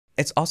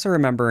it's also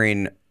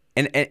remembering,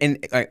 and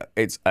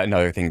it's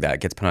another thing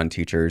that gets put on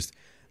teachers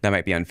that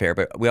might be unfair,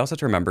 but we also have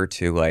to remember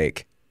to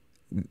like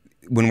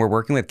when we're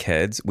working with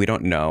kids, we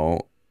don't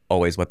know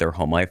always what their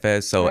home life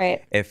is. So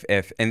Right. if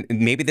and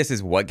maybe this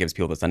is what gives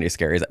people the Sunday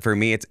scaries. For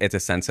me, it's a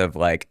sense of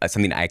like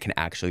something I can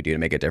actually do to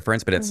make a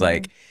difference. But it's Hmm.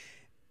 like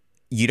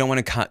you don't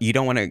want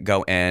to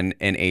go in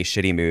a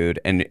shitty mood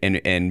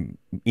and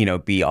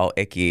be all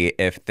icky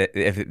if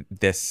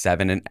this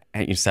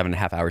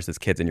 7.5 hours this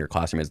kid's in your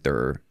classroom is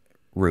their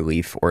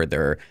relief or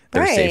their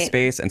safe Right.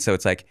 space. And so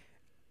it's like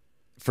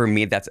for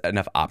me that's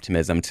enough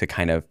optimism to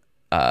kind of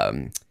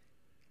um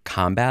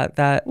combat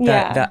that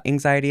Yeah.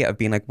 anxiety of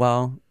being like,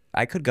 well,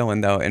 I could go in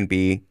though and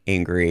be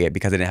angry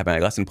because I didn't have my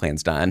lesson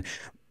plans done,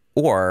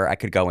 or I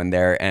could go in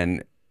there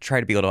and try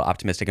to be a little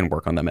optimistic and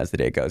work on them as the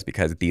day goes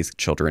because these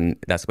children,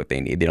 that's what they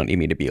need. They don't need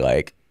me to be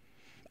like,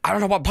 I don't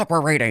know what book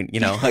we're reading,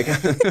 like.